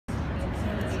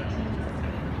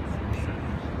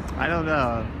I don't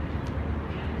know.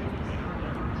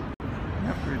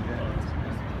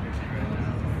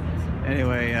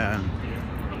 Anyway,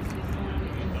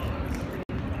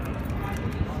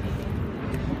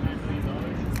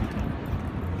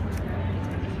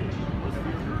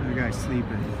 the guy's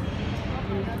sleeping,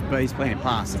 but he's playing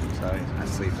possum, so he's not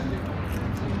sleeping.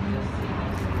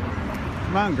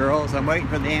 Come on, girls, I'm waiting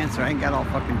for the answer. I ain't got all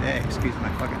fucking day. Excuse my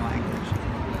fucking language.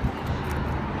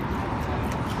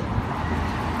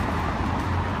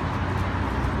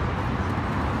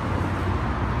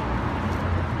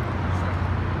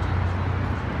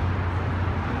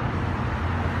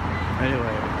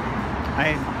 Anyway,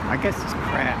 I guess it's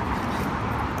Kraft.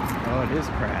 Oh, it is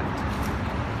Kraft.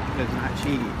 It's not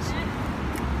cheese.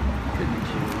 Could be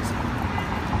cheese.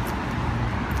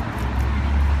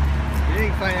 You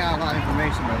didn't find out a lot of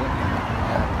information by looking at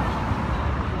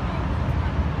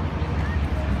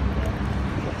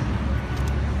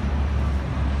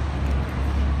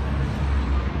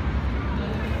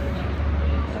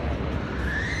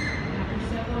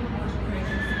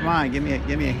it. Come on, give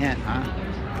me a hint, huh?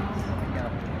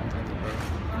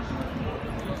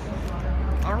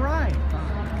 All right.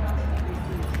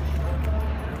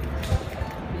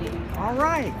 All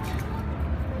right.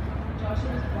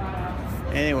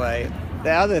 Anyway,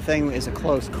 the other thing is a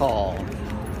close call.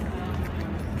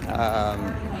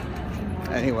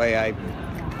 Anyway,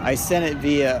 I sent it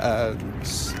via a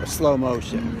slow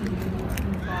motion.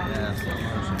 Yeah, slow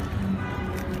motion.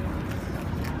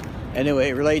 Anyway,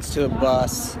 it relates to a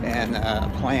bus and a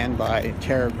plan by a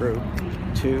terror group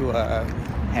to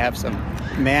have some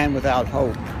man without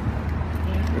hope.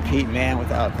 Repeat, man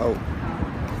without hope.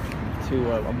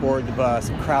 To aboard the bus,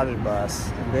 a crowded bus,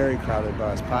 a very crowded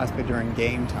bus, possibly during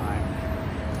game time,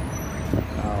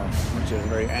 which is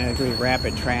and it's really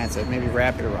rapid transit, maybe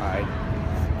rapid ride,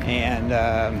 and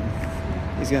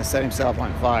he's going to set himself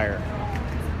on fire.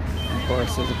 Of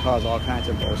course, this will cause all kinds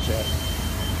of bullshit.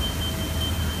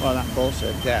 Well, not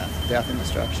bullshit, death and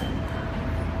destruction.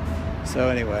 So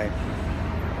anyway,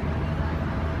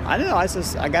 I don't know. I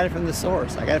got it from the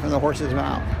source. I got it from the horse's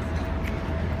mouth.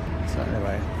 So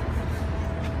anyway,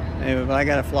 but I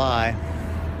gotta fly.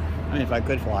 I mean, if I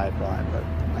could fly, I'd fly, but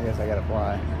I guess I gotta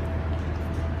fly.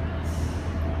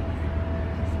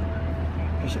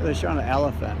 They're showing an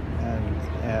elephant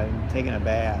and taking a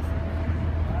bath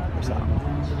or something.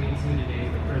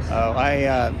 Oh,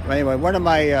 anyway, one of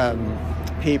my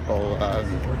people,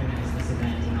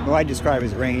 who I describe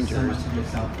as rangers,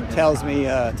 tells me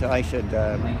I should,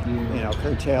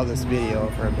 curtail this video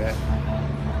for a bit.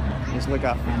 Just look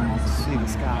up and see the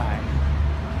sky.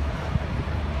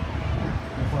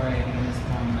 Before I begin this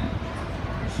poem, a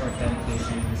short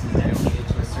dedication. This is dedicated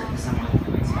to a certain someone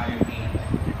who inspired me.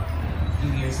 A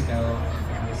few years ago,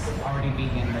 I was already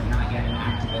vegan but not yet an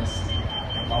activist.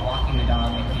 While walking the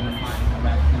dog, I came upon a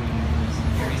raccoon who was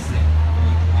very sick,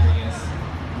 very delirious,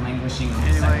 languishing on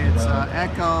the side of the road.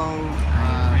 Echo.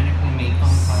 I frantically made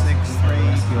phone calls to the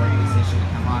rescue organization to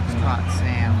come up and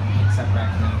Sam. accept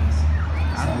raccoons.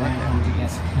 So I went home to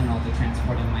get a kennel to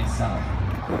transport him myself.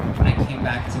 When I came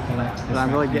back to collect this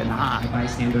I'm really raccoon, getting hot. a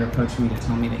bystander approached me to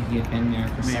tell me that he had been there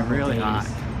for several really days hot.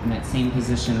 in that same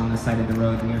position on the side of the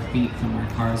road mere feet from where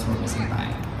cars were whizzing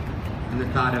by. And the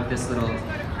thought of this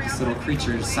little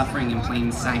creature suffering in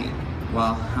plain sight,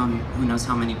 well, who knows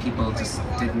how many people just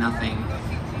did nothing.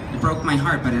 It broke my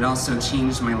heart, but it also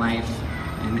changed my life.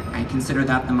 And I consider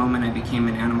that the moment I became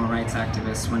an animal rights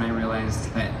activist, when I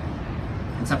realized that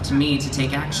it's up to me to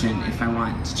take action if I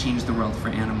want to change the world for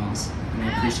animals. And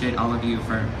I appreciate all of you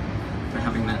for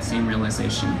having that same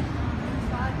realization.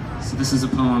 So this is a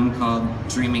poem called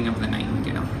Dreaming of the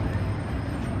Nightingale.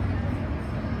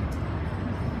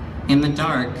 In the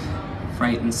dark,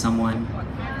 frightened someone,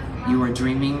 you are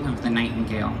dreaming of the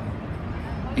nightingale.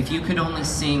 If you could only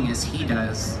sing as he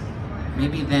does,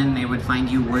 maybe then they would find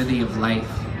you worthy of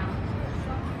life.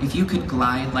 If you could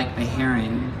glide like the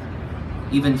heron,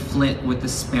 even flit with the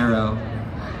sparrow,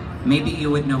 maybe you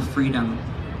would know freedom,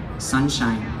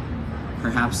 sunshine,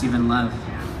 perhaps even love.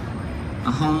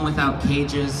 A home without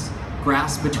cages,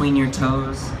 grass between your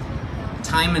toes,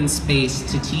 time and space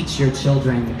to teach your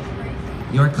children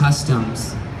your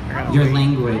customs, your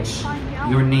language,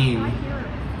 your name.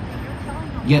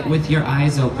 Yet with your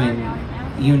eyes open,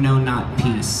 you know not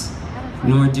peace,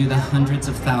 nor do the hundreds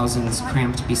of thousands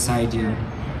cramped beside you,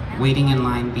 waiting in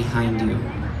line behind you.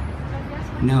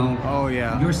 No,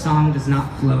 your song does not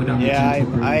float on the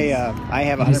gentle breeze. I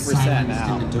have 100%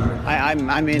 now. I'm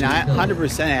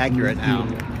 100% accurate now.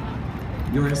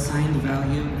 Your assigned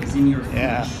value is in your flesh.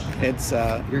 Yeah, it's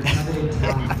your coveted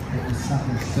talent that you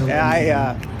suffer so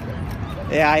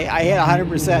I hit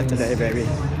 100% today, baby.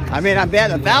 I mean, I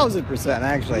bet 1,000%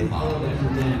 actually.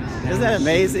 Isn't that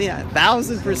amazing?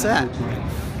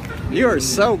 1,000%. You are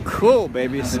so cool,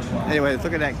 baby. Anyway,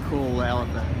 look at that cool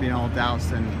elephant being all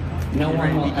doused in. No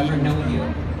one will ever know you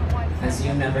as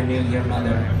you never knew your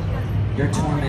mother. Your torment